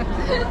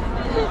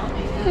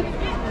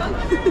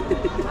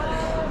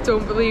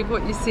 Don't believe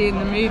what you see in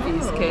the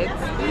movies, kids.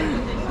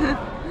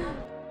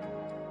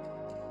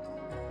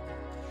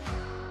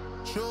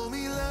 Show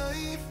me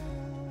life,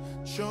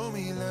 show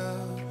me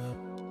love,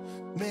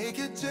 make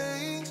a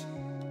change,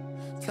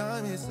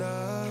 time is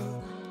up.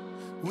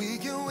 We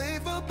can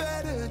wait for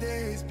better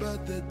days,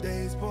 but the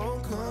days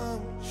won't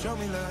come. Show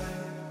me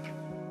life,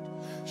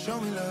 show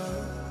me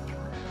love,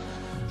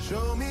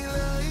 show me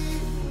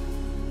life,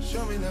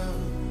 show me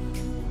love,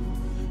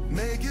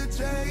 make a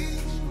change,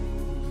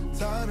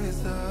 time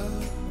is up.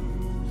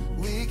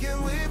 We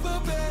can wait for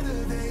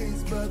better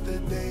days, but the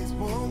days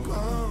won't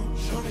come.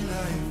 Show me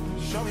life,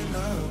 show me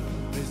love,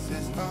 this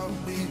is all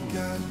we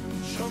got.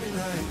 Show me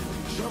life,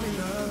 show me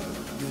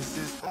love, this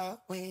is all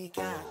we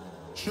got.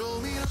 Show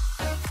me love,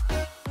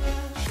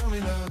 show me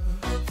love,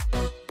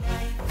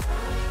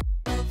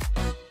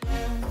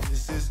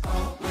 this is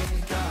all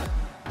we got.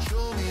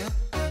 Show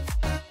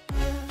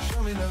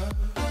me love.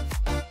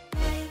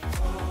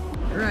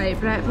 Right,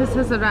 breakfast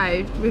has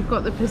arrived. We've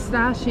got the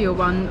pistachio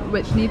one,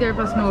 which neither of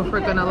us know if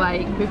we're gonna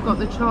like. We've got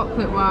the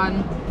chocolate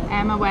one.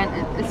 Emma went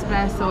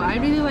espresso. I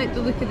really like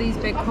the look of these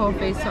big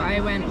coffees, so I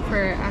went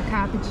for a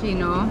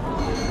cappuccino.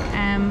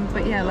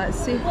 But yeah, let's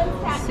see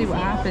what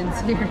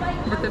happens here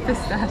with the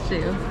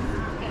pistachio.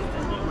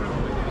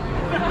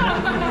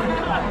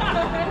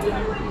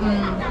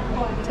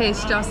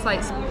 Tastes just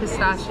like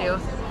pistachio.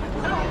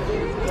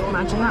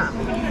 Imagine that.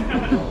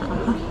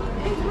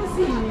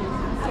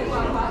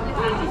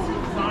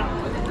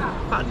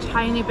 But a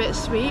tiny bit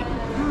sweet.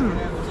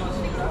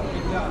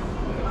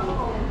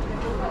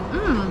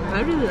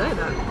 I really like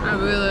that. I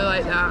really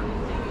like that.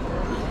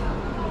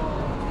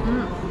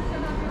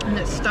 And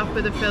it's stuffed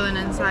with the filling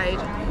inside.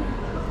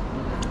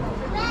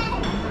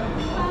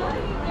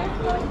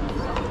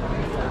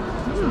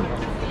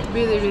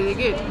 Really, really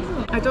good.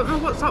 I don't know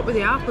what's up with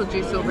the apple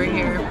juice over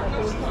here.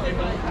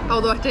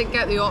 Although I didn't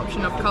get the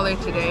option of colour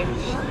today.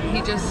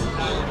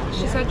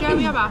 She said, yeah,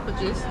 we have apple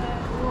juice.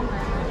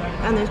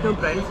 And there's no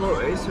brown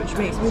floaters, which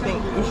makes me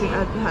think you shouldn't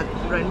have had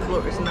brown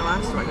floaters in the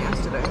last one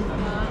yesterday.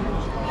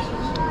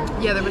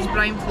 Yeah, there was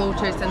brown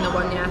floaters in the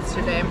one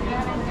yesterday.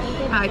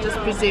 I just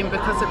presumed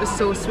because it was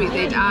so sweet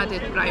they'd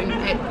added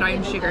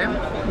brown sugar,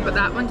 but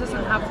that one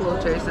doesn't have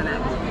floaters in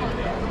it.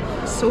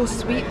 It's so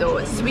sweet though,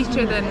 it's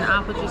sweeter than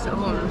apple juice at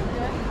home.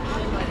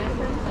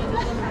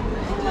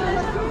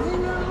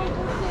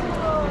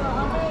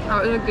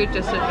 That was a good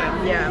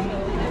decision. Yeah.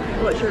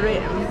 What's your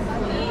rating?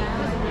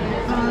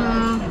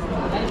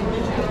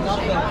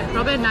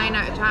 Probably a 9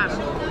 out of 10.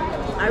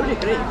 I would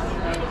agree.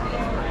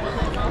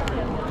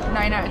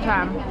 9 out of 10. I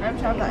have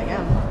to have that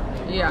again.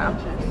 Yeah.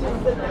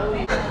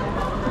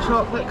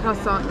 Chocolate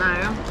croissant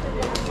now.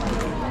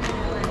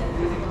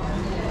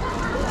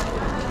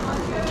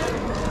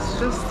 It's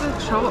just the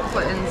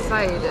chocolate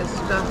inside. It's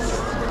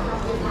just.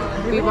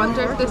 We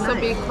wonder if this will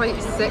be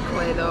quite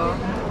sickly though.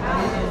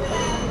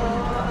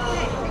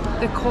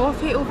 The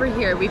coffee over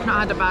here, we've not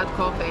had a bad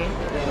coffee.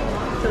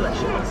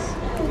 Delicious.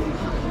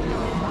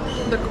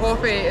 The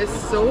coffee is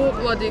so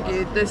bloody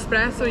good. The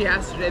espresso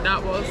yesterday,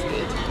 that was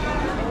good.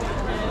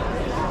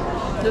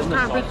 This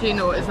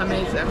cappuccino is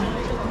amazing.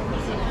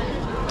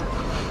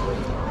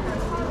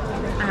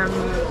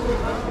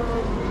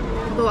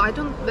 Though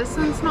this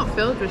one's not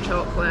filled with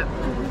chocolate.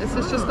 This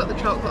has just got the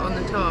chocolate on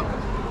the top.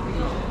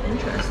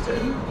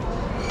 Interesting.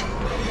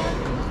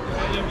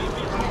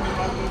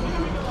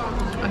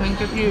 I think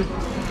if you...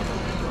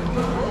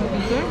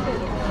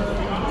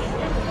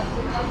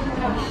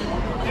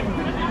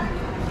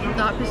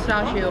 That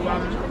pistachio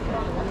one,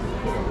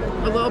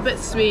 a little bit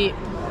sweet,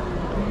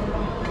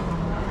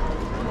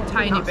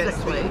 tiny Not bit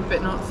sickly. sweet,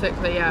 but not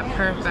sickly. Yeah,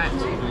 perfect,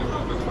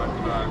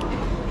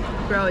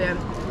 brilliant.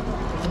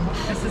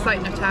 This is like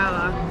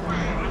Nutella.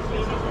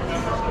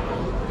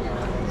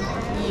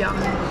 Yum.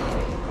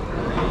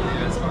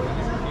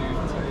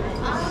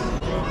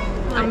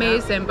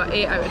 Amazing, but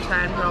 8 out of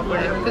 10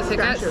 probably, because it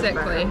gets Pistachio's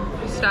sickly.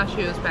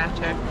 Pistachio's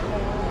better.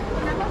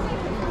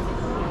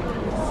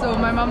 So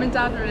my mum and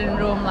dad were in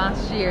Rome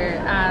last year,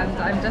 and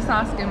I'm just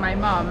asking my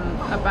mum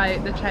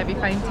about the Trevi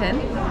Fountain,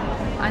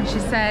 and she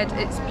said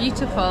it's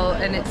beautiful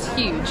and it's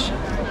huge.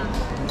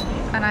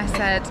 And I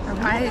said,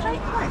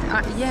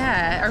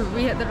 yeah, are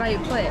we at the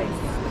right place?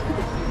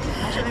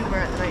 I don't think we're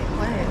at the right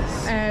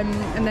place.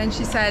 And then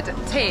she said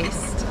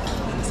taste.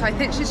 So I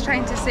think she's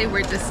trying to say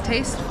we're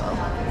distasteful.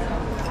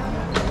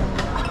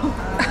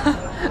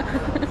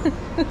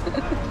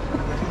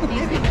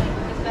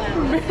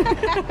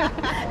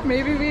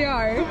 Maybe we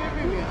are.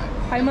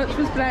 How much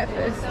was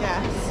breakfast?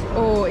 Yes.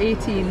 Oh,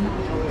 18.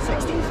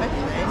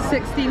 16.50.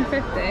 16.50. I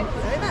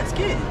think that's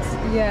good.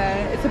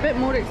 Yeah, it's a bit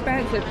more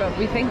expensive, but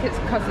we think it's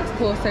because it's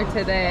closer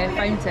to the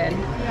fountain.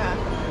 Yeah.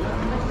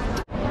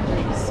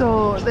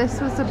 So this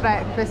was a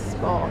breakfast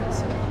spot,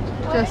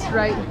 just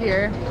right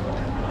here.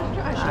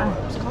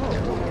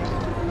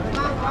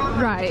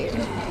 Right,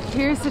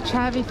 here's the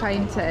Trevi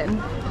Fountain.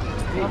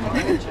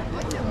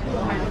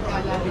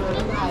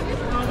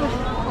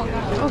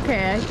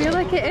 Okay, I feel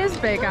like it is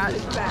big.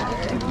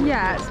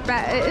 Yeah,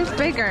 it is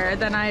bigger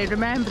than I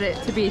remember it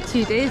to be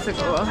 2 days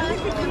ago.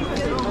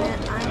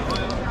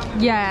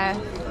 Yeah,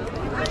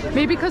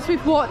 maybe because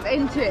we've walked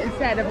into it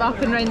instead of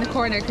up and round the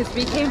corner, because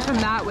we came from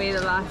that way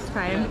the last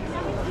time.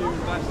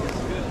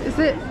 Is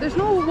it? There's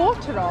no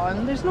water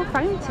on. There's no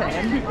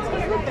fountain.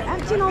 They're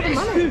emptying all the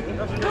money.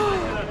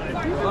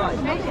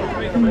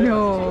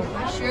 No.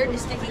 Shirt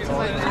is sticking to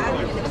my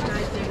bag.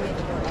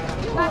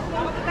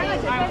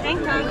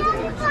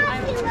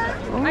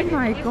 Oh my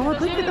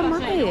god, look at the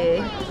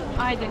money.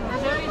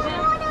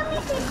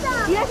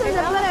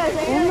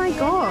 Oh my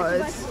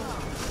god.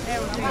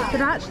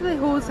 They're actually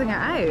hosing it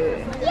out.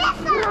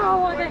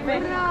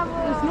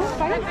 There's no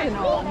fountain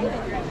on.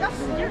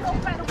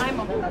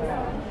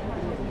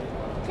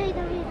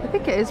 I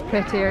think it is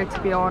prettier, to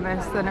be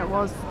honest, than it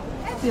was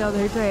the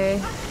other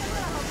day.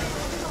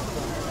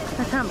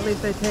 I can't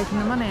believe they're taking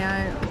the money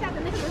out.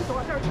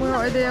 What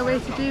are they away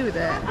to do with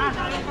it?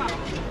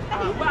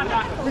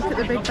 Look at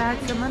the big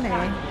bags of money.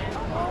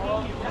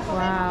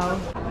 Wow.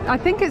 I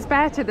think it's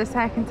better the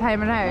second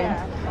time around.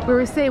 We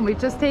were saying we've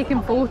just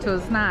taken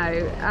photos now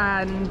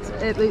and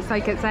it looks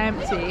like it's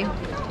empty.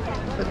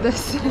 But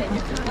this,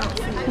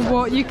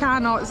 what you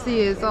cannot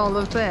see is all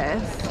of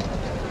this.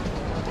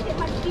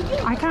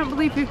 I can't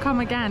believe we've come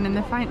again and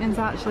the fountain's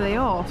actually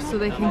off so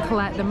they can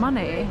collect the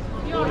money.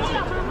 I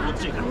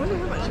wonder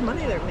how much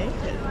money they're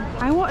making.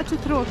 I wanted to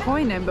throw a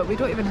coin in, but we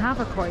don't even have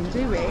a coin,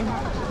 do we? Look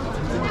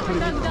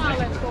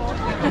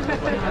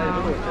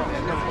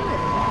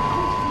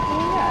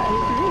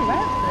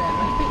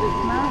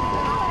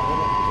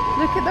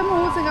at them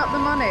hosing up the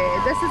money.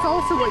 This is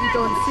also what you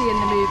don't see in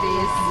the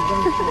movies.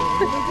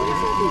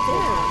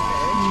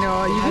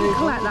 No, you don't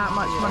collect that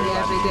much money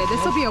every day.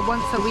 This will be a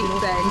once a week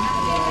thing.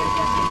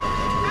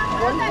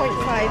 1.5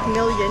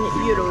 million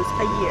euros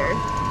a year.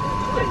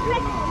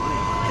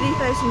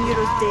 3,000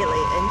 euros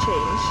daily in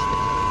change.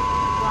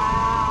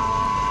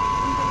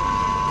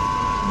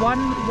 What?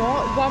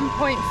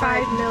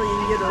 1.5 million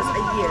euros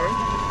a year.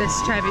 This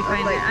Trevi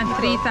Fountain, and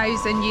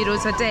 3,000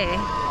 euros a day.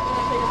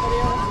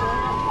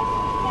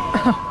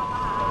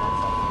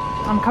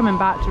 I'm coming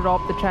back to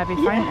rob the Trevi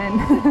Fountain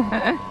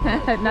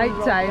at night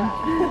time.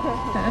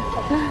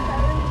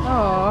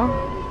 Oh,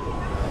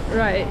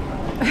 right.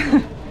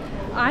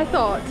 I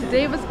thought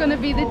today was going to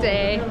be the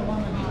day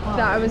that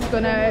I was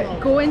going to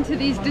go into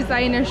these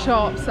designer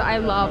shops that I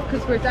love,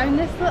 because we're down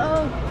this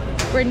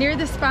we're near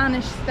the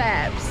Spanish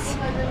Steps,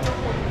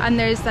 and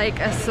there's like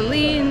a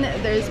Celine,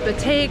 there's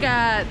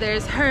Bottega,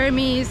 there's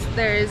Hermes,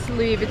 there's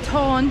Louis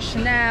Vuitton,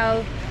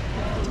 Chanel,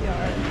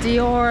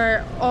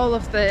 Dior, all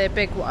of the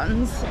big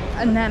ones.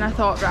 And then I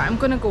thought, right, I'm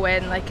gonna go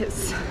in, like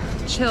it's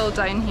chill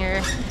down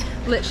here.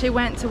 Literally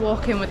went to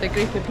walk in with a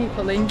group of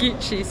people in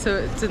Gucci so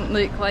it didn't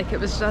look like it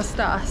was just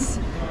us.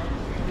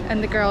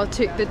 And the girl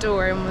took the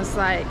door and was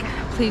like,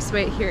 please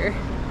wait here.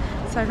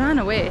 So I ran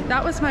away.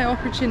 That was my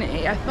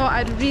opportunity. I thought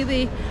I'd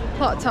really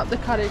plucked up the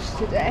courage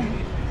today.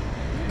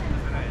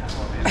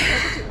 I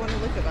took one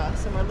look at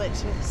us and we're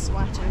literally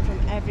swatting from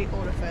every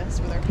orifice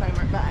with our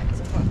Primark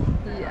bags.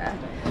 Yeah,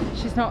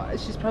 she's not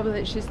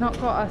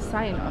got a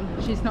sign on.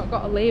 She's not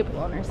got a label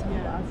on her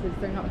sunglasses.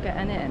 They're not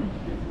getting in.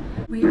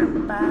 We are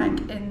back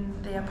in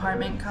the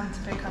apartment, come to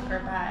pick up our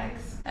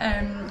bags.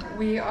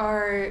 We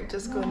are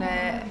just gonna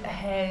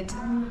head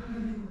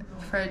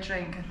for a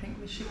drink. I think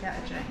we should get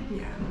a drink.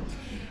 Yeah.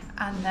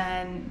 And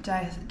then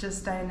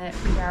just down at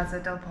Piazza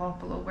del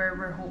Popolo, where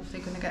we're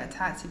hopefully going to get a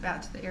taxi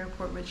back to the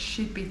airport, which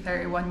should be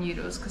 31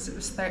 euros because it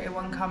was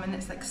 31 coming.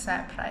 It's like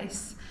set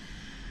price.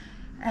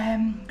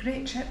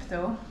 Great trip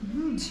though.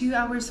 2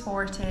 hours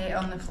 40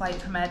 on the flight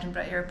from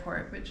Edinburgh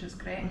Airport, which is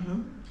great.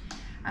 And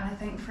I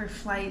think for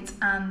flight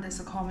and this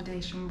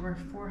accommodation we're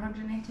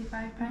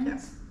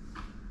 £485,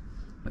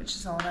 which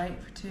is alright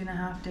for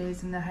 2.5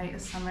 days in the height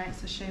of summer.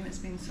 It's a shame it's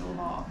been so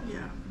hot.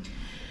 Yeah.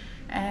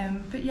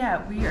 But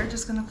yeah, we are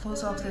just going to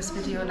close off this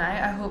video now.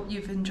 I hope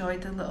you've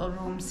enjoyed the little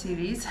Rome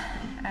series.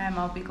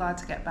 I'll be glad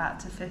to get back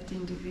to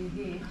 15-degree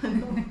heat.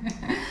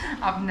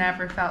 I've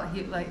never felt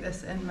heat like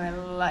this in my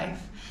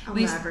life. I'll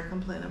never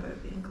complain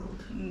about being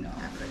cold. No.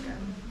 Ever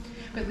again.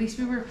 But at least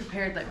we were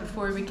prepared. Like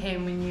before we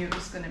came, we knew it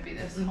was going to be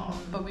this hot.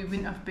 But we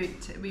wouldn't have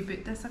booked it. We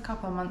booked this a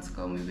couple of months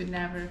ago, and we would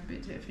never have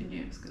booked it if we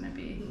knew it was going to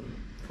be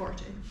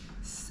 40.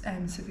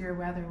 Severe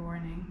weather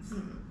warnings.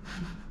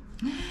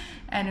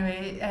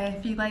 Anyway,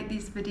 if you like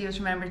these videos,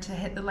 remember to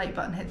hit the like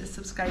button, hit the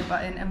subscribe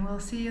button, and we'll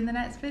see you in the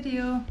next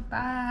video.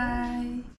 Bye.